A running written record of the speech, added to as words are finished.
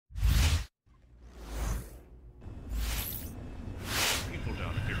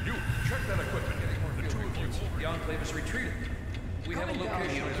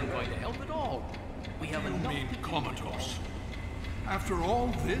comatose. After all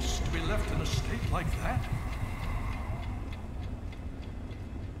this, to be left in a state like that?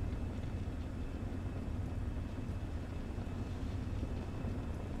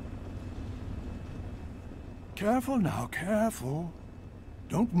 Careful now, careful.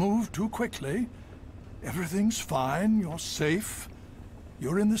 Don't move too quickly. Everything's fine, you're safe.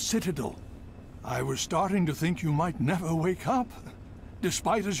 You're in the Citadel. I was starting to think you might never wake up,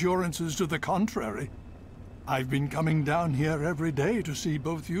 despite assurances to the contrary. I've been coming down here every day to see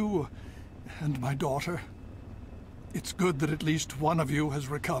both you and my daughter. It's good that at least one of you has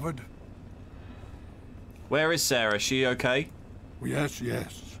recovered. Where is Sarah? Is she okay? Yes,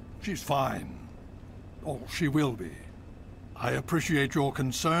 yes. She's fine. Oh, she will be. I appreciate your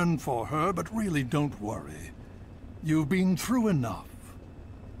concern for her, but really don't worry. You've been through enough.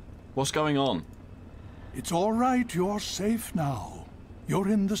 What's going on? It's all right, you're safe now. You're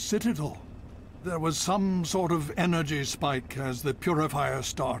in the Citadel. There was some sort of energy spike as the purifier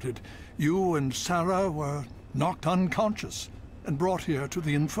started. You and Sarah were knocked unconscious and brought here to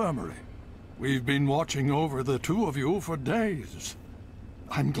the infirmary. We've been watching over the two of you for days.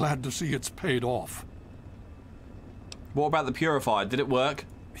 I'm glad to see it's paid off. What about the purifier? Did it work?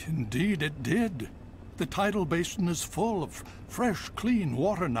 Indeed it did. The tidal basin is full of fresh, clean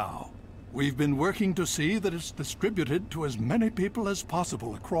water now. We've been working to see that it's distributed to as many people as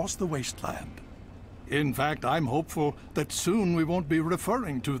possible across the wasteland. In fact, I'm hopeful that soon we won't be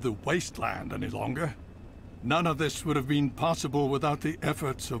referring to the wasteland any longer. None of this would have been possible without the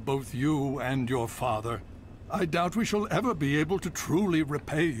efforts of both you and your father. I doubt we shall ever be able to truly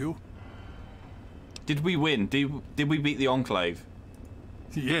repay you. Did we win? Did we beat the Enclave?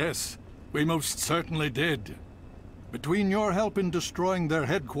 Yes, we most certainly did. Between your help in destroying their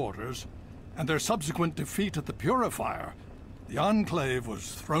headquarters and their subsequent defeat at the Purifier, the Enclave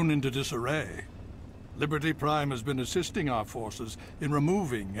was thrown into disarray. Liberty Prime has been assisting our forces in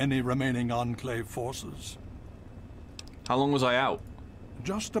removing any remaining Enclave forces. How long was I out?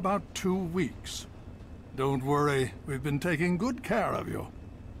 Just about 2 weeks. Don't worry, we've been taking good care of you.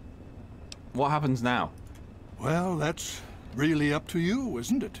 What happens now? Well, that's really up to you,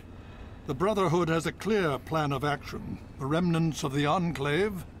 isn't it? The Brotherhood has a clear plan of action. The remnants of the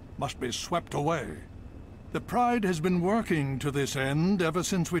Enclave must be swept away. The Pride has been working to this end ever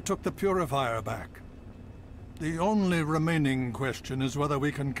since we took the Purifier back. The only remaining question is whether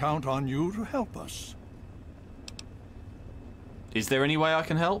we can count on you to help us. Is there any way I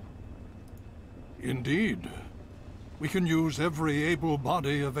can help? Indeed. We can use every able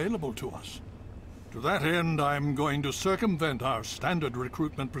body available to us. To that end, I'm going to circumvent our standard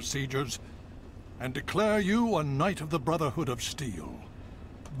recruitment procedures and declare you a Knight of the Brotherhood of Steel.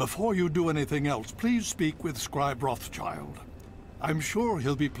 Before you do anything else, please speak with Scribe Rothschild. I'm sure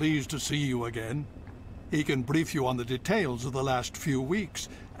he'll be pleased to see you again. He can brief you on the details of the last few weeks,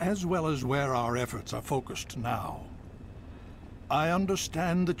 as well as where our efforts are focused now. I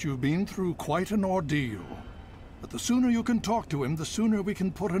understand that you've been through quite an ordeal. But the sooner you can talk to him, the sooner we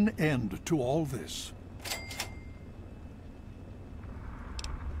can put an end to all this.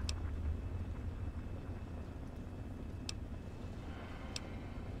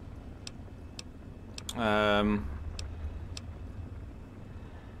 I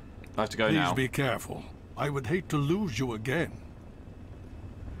have to go now. Please be careful. I would hate to lose you again.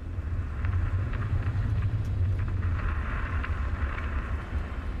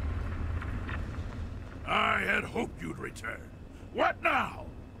 I had hoped you'd return. What now?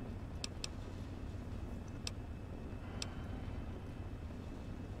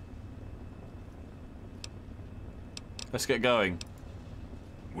 Let's get going.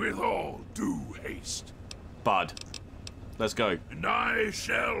 With all due haste. Bud. Let's go. And I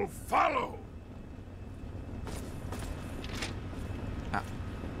shall follow. Ow.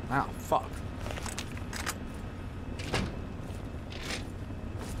 Ow, fuck.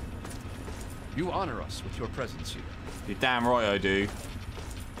 You honor us with your presence here. You're damn right I do.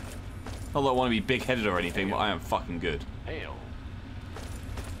 Not that I want to be big-headed or anything, but I am fucking good. Hail.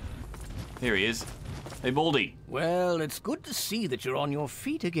 Here he is. Hey, Baldy. Well, it's good to see that you're on your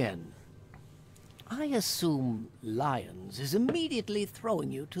feet again. I assume Lyons is immediately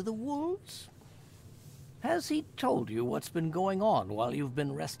throwing you to the wolves? Has he told you what's been going on while you've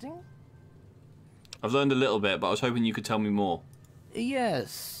been resting? I've learned a little bit, but I was hoping you could tell me more.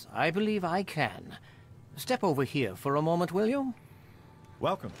 Yes, I believe I can. Step over here for a moment, will you?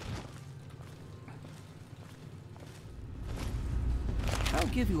 Welcome. I'll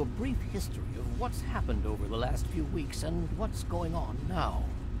give you a brief history of what's happened over the last few weeks and what's going on now.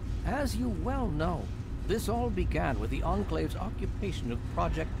 As you well know, this all began with the Enclave's occupation of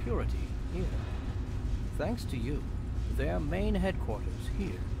Project Purity here. Thanks to you, their main headquarters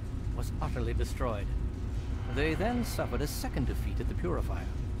here was utterly destroyed. They then suffered a second defeat at the Purifier.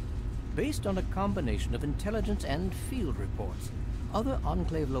 Based on a combination of intelligence and field reports, other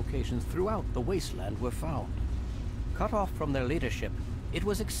Enclave locations throughout the wasteland were found. Cut off from their leadership, it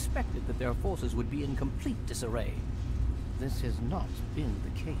was expected that their forces would be in complete disarray. This has not been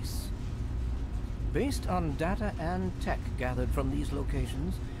the case. Based on data and tech gathered from these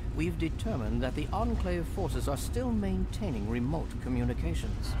locations, we've determined that the Enclave forces are still maintaining remote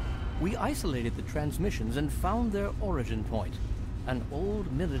communications. We isolated the transmissions and found their origin point, an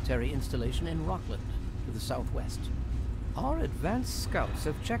old military installation in Rockland, to the southwest. Our advanced scouts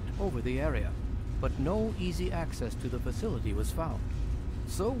have checked over the area, but no easy access to the facility was found.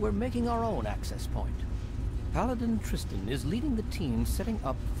 So we're making our own access point. Paladin Tristan is leading the team setting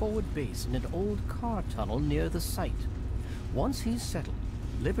up forward base in an old car tunnel near the site. Once he's settled,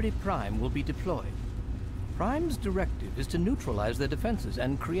 Liberty Prime will be deployed. Prime's directive is to neutralize their defenses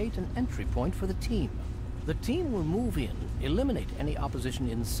and create an entry point for the team. The team will move in, eliminate any opposition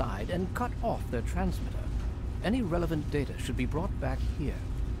inside, and cut off their transmitter. Any relevant data should be brought back here.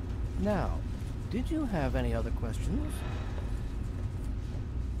 Now, did you have any other questions?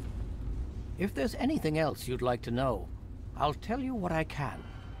 If there's anything else you'd like to know, I'll tell you what I can.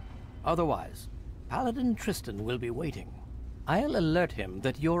 Otherwise, Paladin Tristan will be waiting. I'll alert him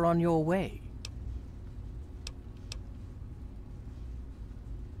that you're on your way.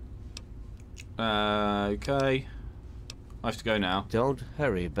 Okay. I have to go now. Don't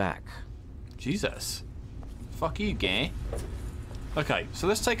hurry back. Jesus. Fuck you, gay. Okay, so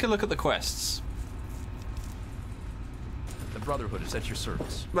let's take a look at the quests. The Brotherhood is at your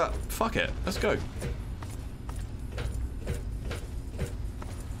service. But fuck it, let's go.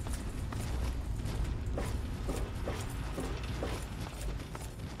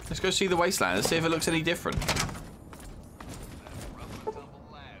 Let's go see the wasteland. Let's see if it looks any different.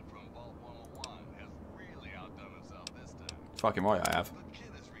 Fucking right, I have. The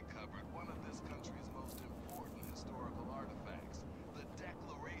kid has recovered one of this country's most important historical artifacts, the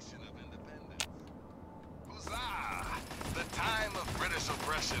Declaration of Independence. Huzzah! The time of British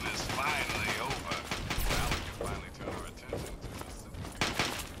oppression is finally over. Now we can finally turn our attention to the civil.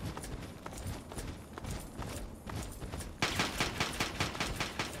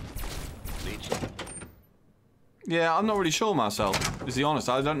 Yeah, I'm not really sure, Marcel. Is he honest?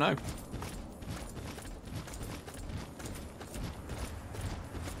 I don't know.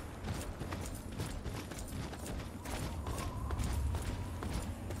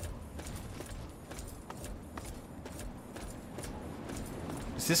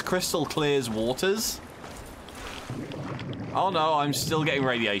 Is this crystal clears waters? Oh no, I'm still getting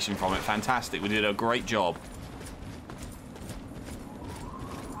radiation from it. Fantastic. We did a great job.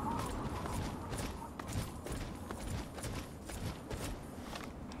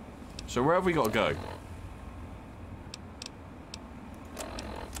 So where have we got to go?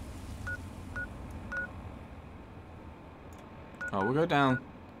 Oh, we'll go down.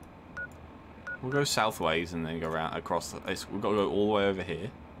 We'll go southways and then go around across this. We've got to go all the way over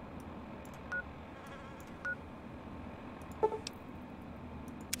here.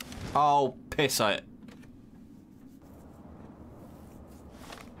 Oh, piss it.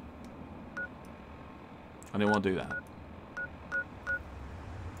 I didn't want to do that.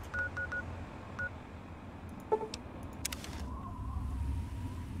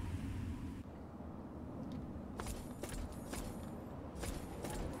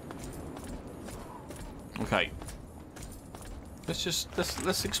 Okay.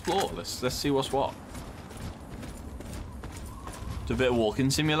 Let's explore. Let's see what's what. Do a bit of walking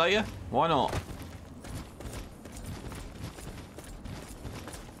simulator. Why not?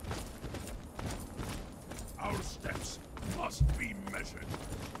 Our steps must be measured.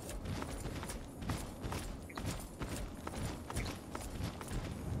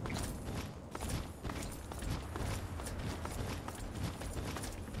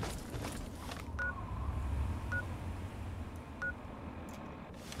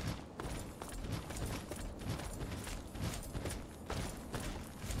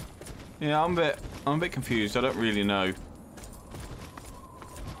 Yeah, I'm a bit confused. I don't really know.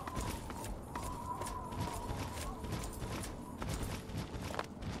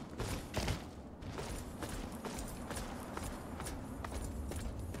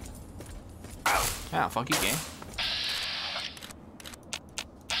 Ah, fuck you, game.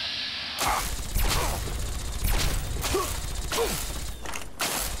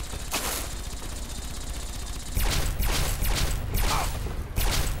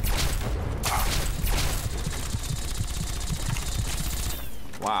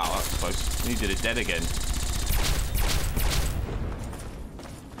 Wow, that's close. He did it dead again.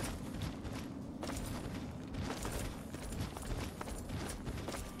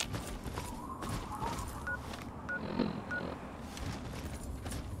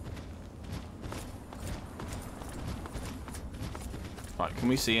 Right, can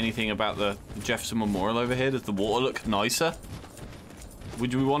we see anything about the Jefferson Memorial over here? Does the water look nicer?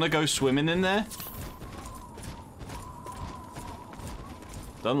 Would we want to go swimming in there?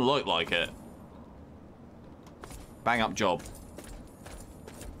 Doesn't look like it. Bang up job.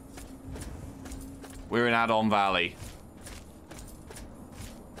 We're in Add-on Valley.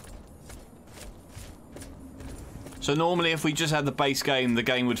 So normally if we just had the base game, the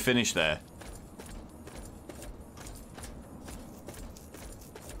game would finish there.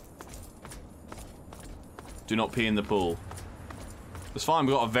 Do not pee in the pool. It's fine,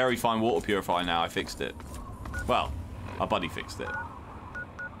 we've got a very fine water purifier now. I fixed it. Well, our buddy fixed it.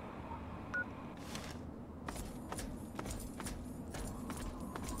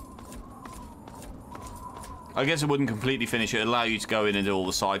 I guess it wouldn't completely finish it. It'd allow you to go in and do all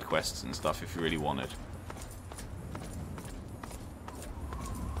the side quests and stuff if you really wanted.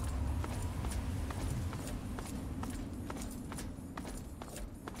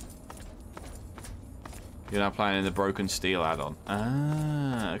 You're now playing in the Broken Steel add-on.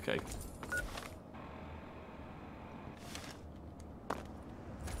 Ah, okay.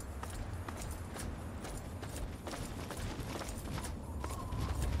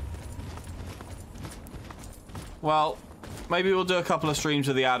 Well, maybe we'll do a couple of streams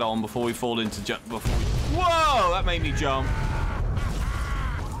of the add-on before we fall into Whoa! That made me jump.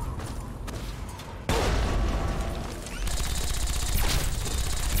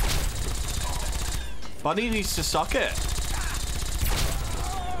 Buddy needs to suck it.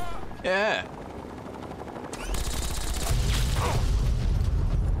 Yeah.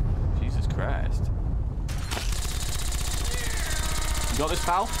 Jesus Christ. You got this,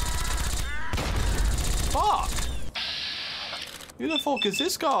 pal? Fuck! Who the fuck is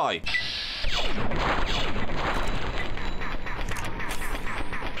this guy?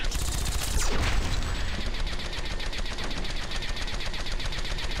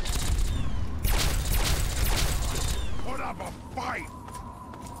 Put up a fight!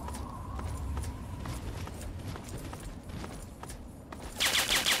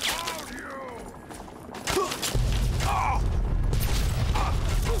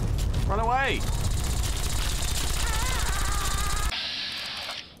 Run away!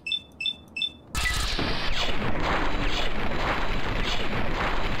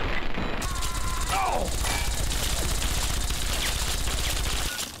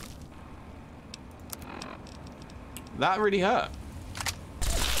 That really hurt.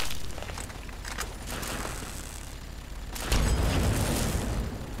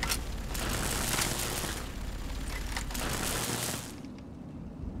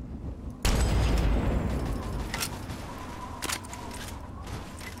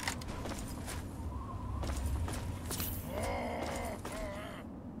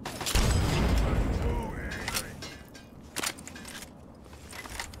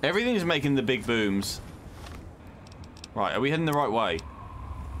 Everything's making the big booms. Right, are we heading the right way?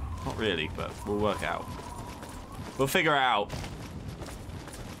 Not really, but we'll work out. We'll figure it out.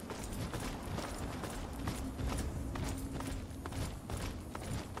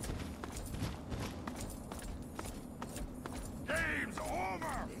 Game's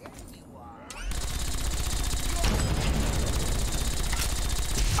over!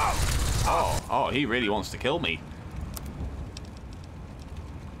 Oh, he really wants to kill me.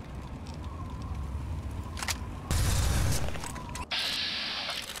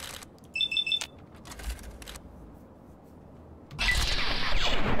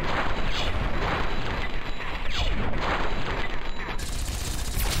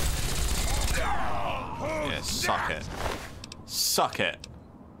 Suck it.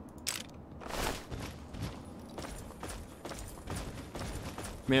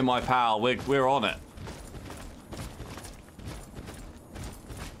 Me and my pal, we're on it.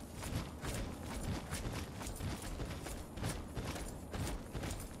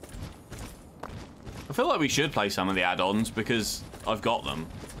 I feel like we should play some of the add-ons because I've got them.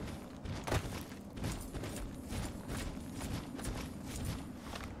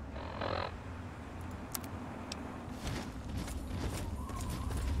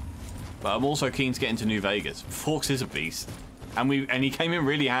 But I'm also keen to get into New Vegas. Forks is a beast. And he came in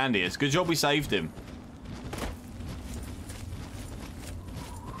really handy. It's a good job we saved him.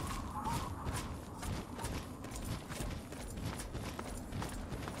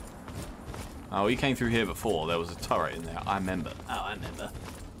 Oh, he came through here before. There was a turret in there. I remember. Oh, I remember.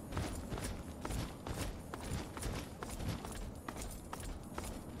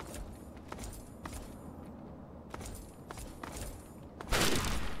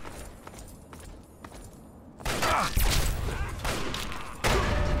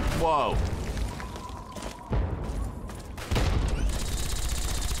 Whoa.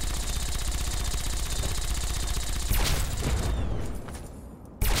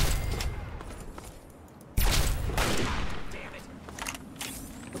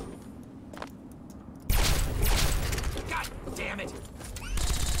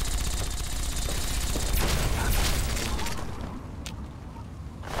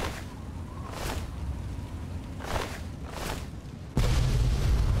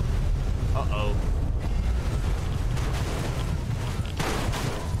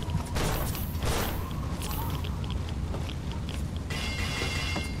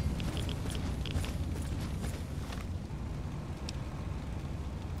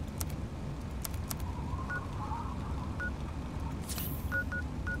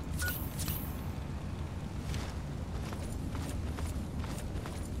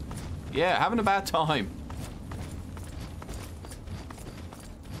 Yeah, having a bad time.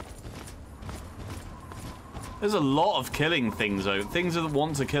 There's a lot of killing things that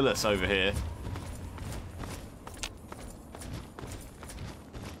want to kill us over here.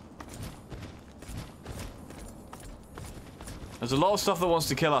 There's a lot of stuff that wants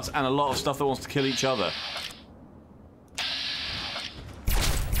to kill us and a lot of stuff that wants to kill each other.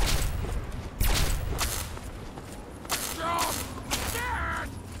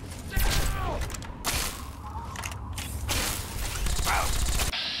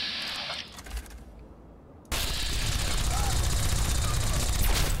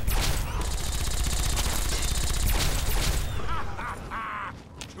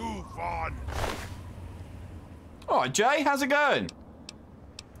 Alright, Jay, how's it going?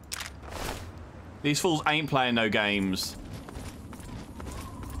 These fools ain't playing no games.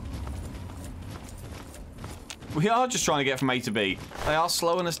 We are just trying to get from A to B. They are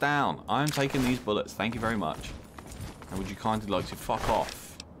slowing us down. I'm taking these bullets. Thank you very much. And would you kindly like to fuck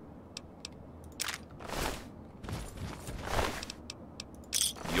off?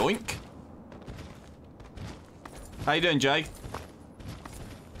 Yoink. How you doing, Jay?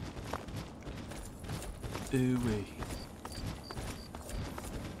 Ooh-wee.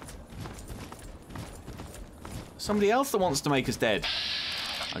 Somebody else that wants to make us dead.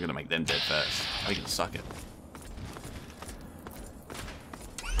 I'm gonna make them dead first. They can suck it.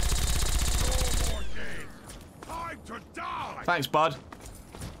 Thanks, bud.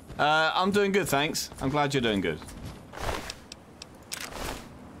 I'm doing good, thanks. I'm glad you're doing good.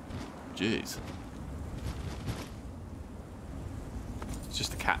 Jeez. It's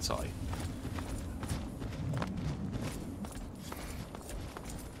just a cat's eye.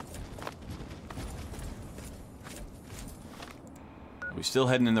 Are we still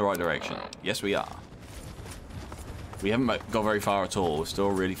heading in the right direction? Yes, we are. We haven't got very far at all. We're still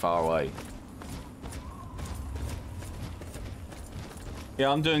really far away.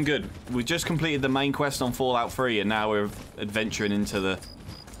 Yeah, I'm doing good. We just completed the main quest on Fallout 3, and now we're adventuring into the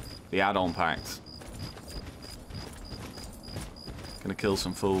add-on packs. Gonna kill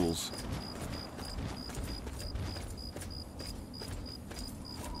some fools.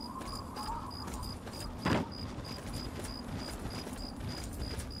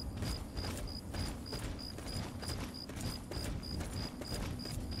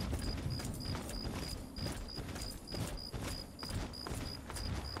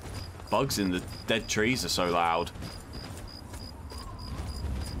 Bugs in the dead trees are so loud.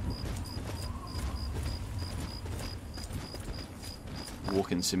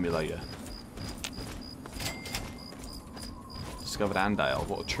 Walking simulator. Discovered Andale.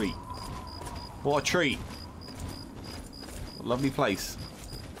 What a treat. What a treat. What a lovely place.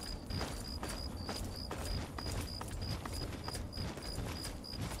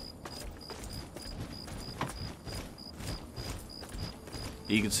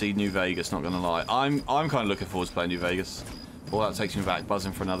 You can see New Vegas, not gonna lie. I'm kind of looking forward to playing New Vegas. Fallout takes me back,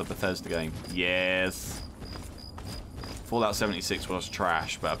 buzzing for another Bethesda game. Yes. Fallout 76 was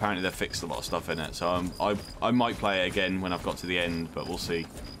trash, but apparently they've fixed a lot of stuff in it. So I might play it again when I've got to the end, but we'll see.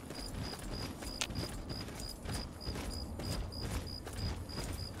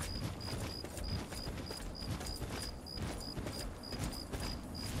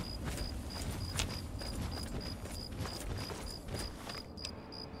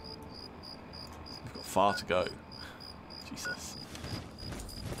 Far to go. Jesus.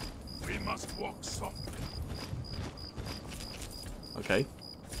 We must walk softly. Okay.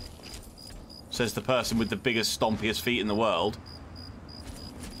 Says the person with the biggest, stompiest feet in the world.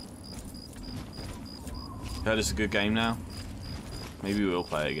 Heard it's a good game now. Maybe we'll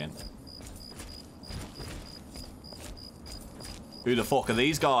play it again. Who the fuck are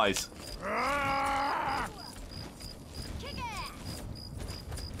these guys?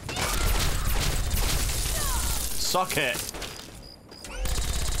 Suck it.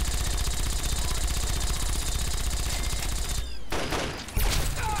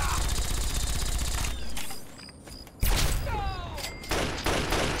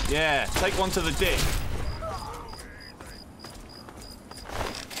 Yeah, take one to the dick.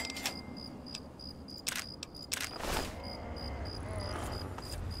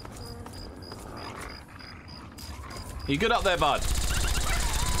 You good up there, bud?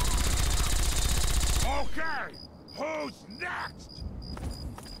 Okay, who's next?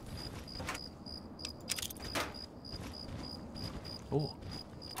 Oh.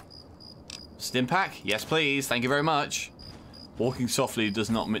 Stim pack? Yes, please. Thank you very much. Walking softly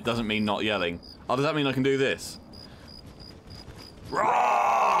doesn't mean not yelling. Oh, does that mean I can do this?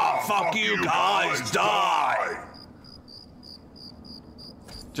 Rawr! Fuck you guys, die!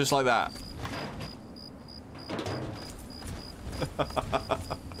 Just like that.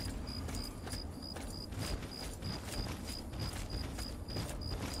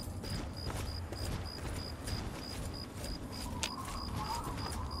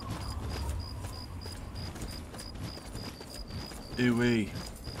 Ooh-wee.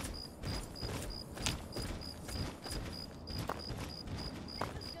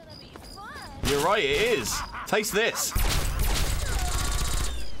 You're right, it is. Taste this.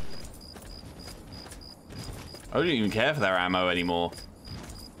 I don't even care for their ammo anymore.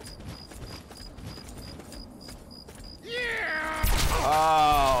 Yeah!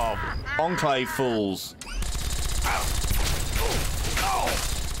 Oh, Enclave fools.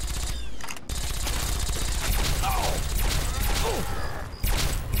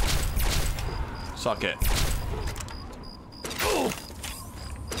 Suck it.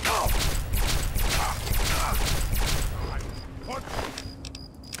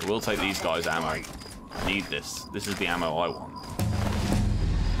 We'll take these guys' ammo. I need this. This is the ammo I want.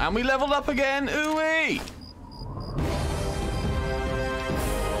 And we leveled up again. Ooh-wee!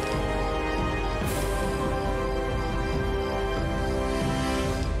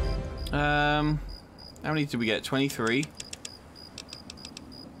 How many did we get? 23.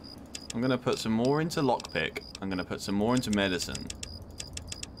 I'm going to put some more into lockpick. I'm going to put some more into medicine.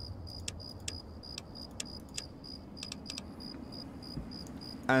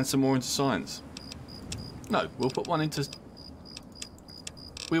 And some more into science. No, we'll put one into...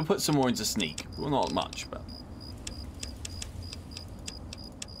 We'll put some more into sneak. Well, not much, but...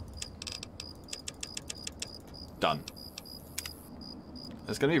 Done.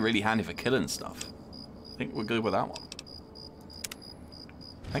 It's going to be really handy for killing stuff. I think we're good with that one.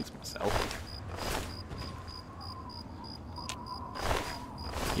 Thanks, Marcel.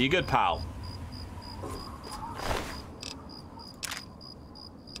 You good, pal?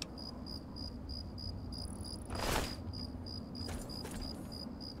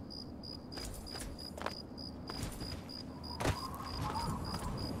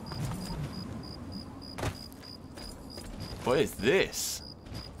 What is this?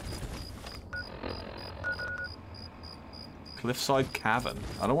 Cliffside Cavern.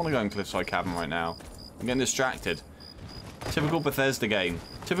 I don't want to go in Cliffside Cavern right now. I'm getting distracted. Typical Bethesda game.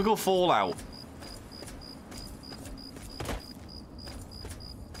 Typical Fallout.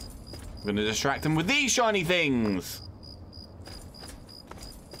 I'm going to distract them with these shiny things.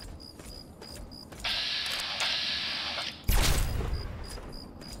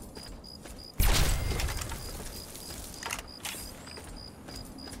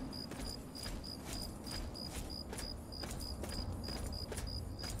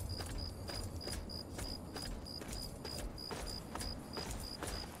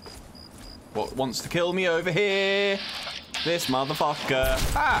 What wants to kill me over here? This motherfucker.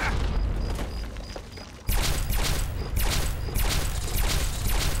 Ah!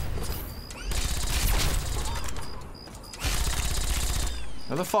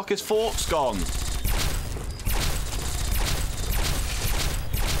 Where the fuck is Forks gone?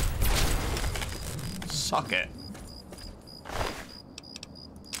 Suck it.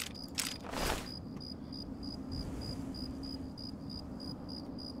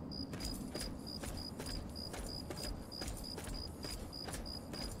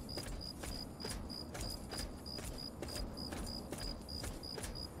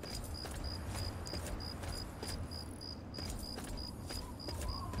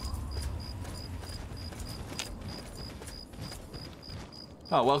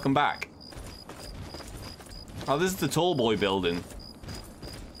 Oh, welcome back. Oh, this is the tall boy building.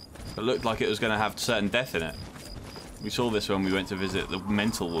 It looked like it was going to have certain death in it. We saw this when we went to visit the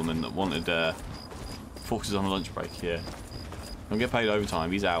mental woman that wanted Foxes on a lunch break here. Don't get paid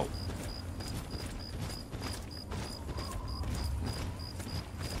overtime, he's out.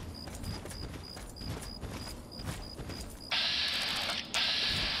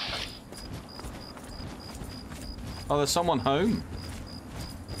 Oh, there's someone home.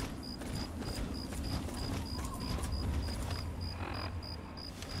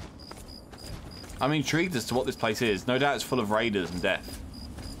 I'm intrigued as to what this place is. No doubt it's full of raiders and death.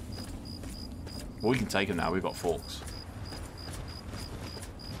 Well, we can take them now. We've got forks.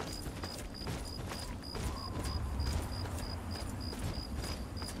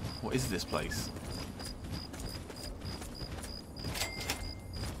 What is this place?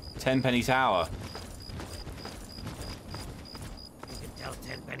 10-penny tower. You can tell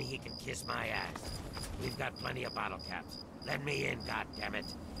Tenpenny he can kiss my ass. We've got plenty of bottle caps. Let me in, goddammit.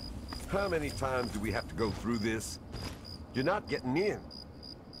 How many times do we have to go through this? You're not getting in.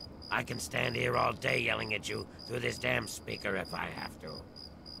 I can stand here all day yelling at you through this damn speaker if I have to.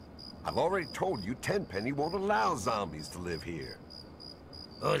 I've already told you Tenpenny won't allow zombies to live here.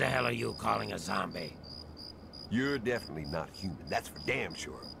 Who the hell are you calling a zombie? You're definitely not human, that's for damn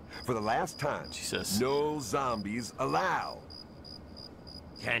sure. For the last time, Jesus. No zombies allowed.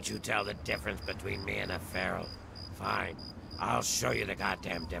 Can't you tell the difference between me and a feral? Fine. I'll show you the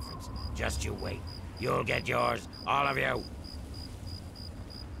goddamn difference. Just you wait. You'll get yours, all of you.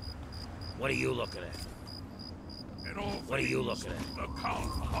 What are you looking at? In all What are you things, looking at? the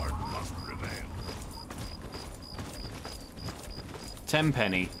count heart must prevail.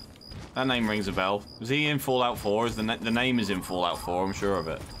 10-penny. That name rings a bell. Was he in Fallout 4? Is the name is in Fallout 4, I'm sure of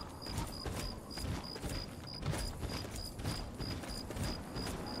it.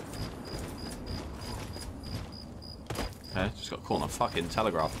 Okay, just got caught in a fucking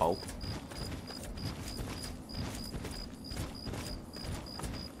telegraph pole.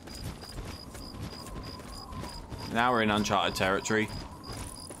 Now we're in uncharted territory.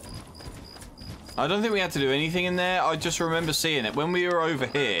 I don't think we had to do anything in there. I just remember seeing it. When we were over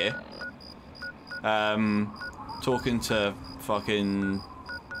here, talking to fucking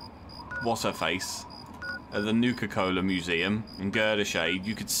what's-her-face at the Cocomelon Museum in Shade,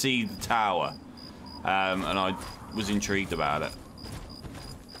 you could see the tower. And I was intrigued about it.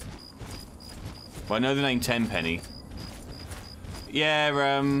 Well, I know the name Tenpenny. Yeah,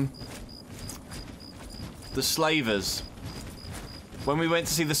 the slavers. When we went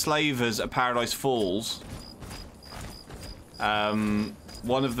to see the slavers at Paradise Falls, one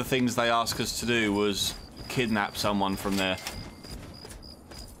of the things they asked us to do was kidnap someone from there.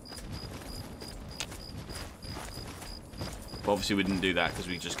 But obviously we didn't do that because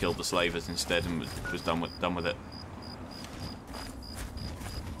we just killed the slavers instead and was done with it.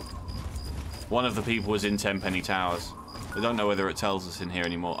 One of the people was in 10-penny towers. I don't know whether it tells us in here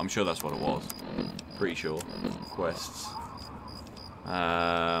anymore. I'm sure that's what it was. Pretty sure. Quests.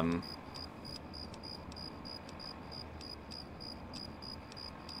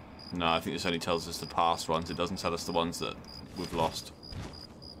 No, I think this only tells us the past ones. It doesn't tell us the ones that we've lost.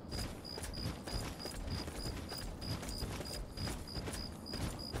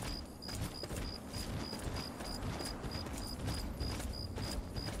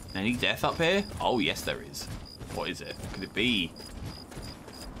 Any death up here? Oh, yes, there is. What is it? What could it be?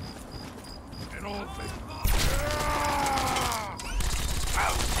 In all things.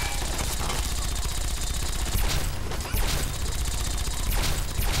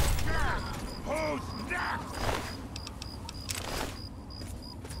 Who's next?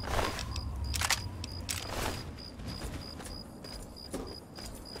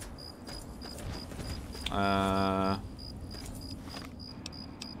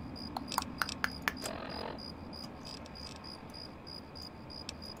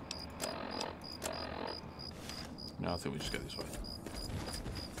 No, I think we just go this way.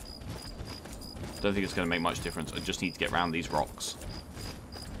 Don't think it's going to make much difference. I just need to get around these rocks.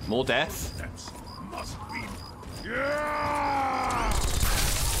 More death? That's must be. Yeah!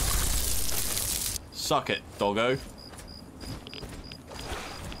 Suck it, doggo.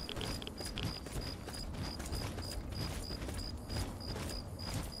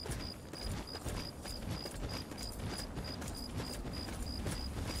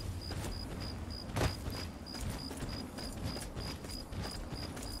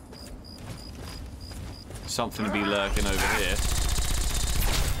 Something to be lurking over here.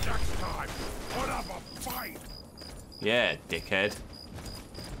 Next time, put up a fight. Yeah, dickhead.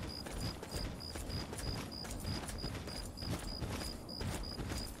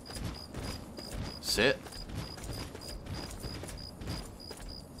 Sit.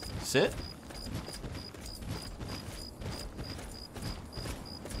 Sit.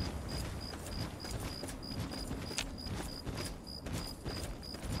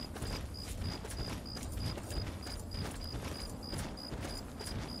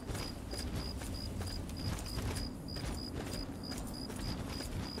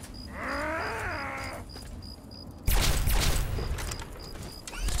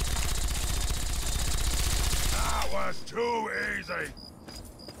 Too easy.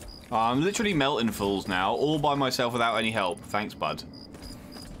 I'm literally melting fools now, all by myself without any help. Thanks, bud.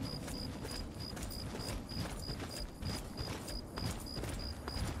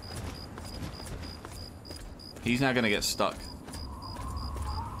 He's now going to get stuck.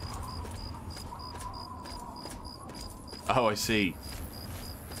 Oh, I see.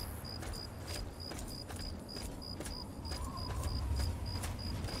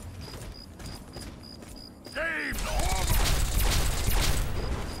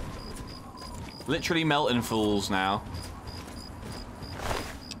 Literally melting fools now.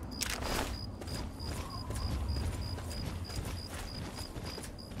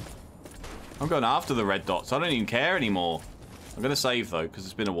 I'm going after the red dots. I don't even care anymore. I'm going to save, though, because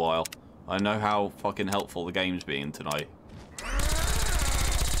it's been a while. I know how fucking helpful the game's being tonight.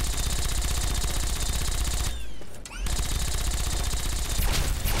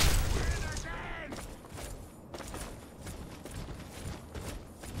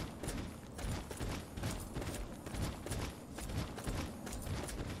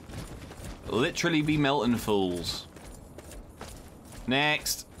 Literally be melting fools.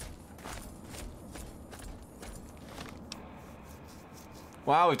 Next.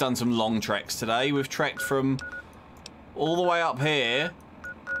 Wow, we've done some long treks today. We've trekked from all the way up here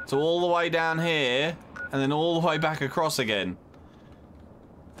to all the way down here and then all the way back across again.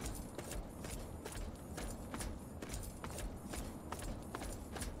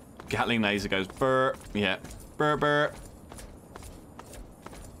 Gatling laser goes burr. Yeah. Burr burr.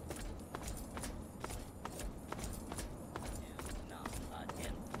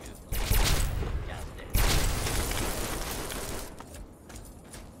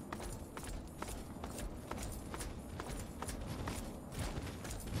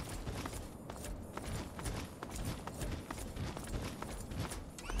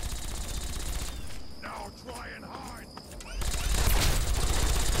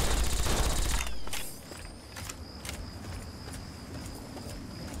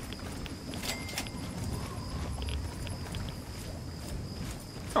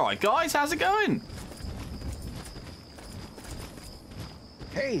 Alright guys, how's it going?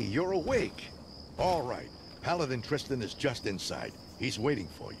 Hey, you're awake. All right. Paladin Tristan is just inside. He's waiting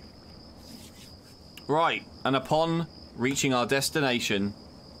for you. Right, and upon reaching our destination,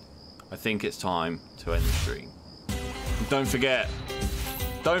 I think it's time to end the stream. And don't forget,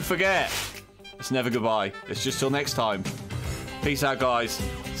 it's never goodbye. It's just till next time. Peace out, guys.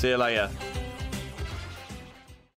 See you later.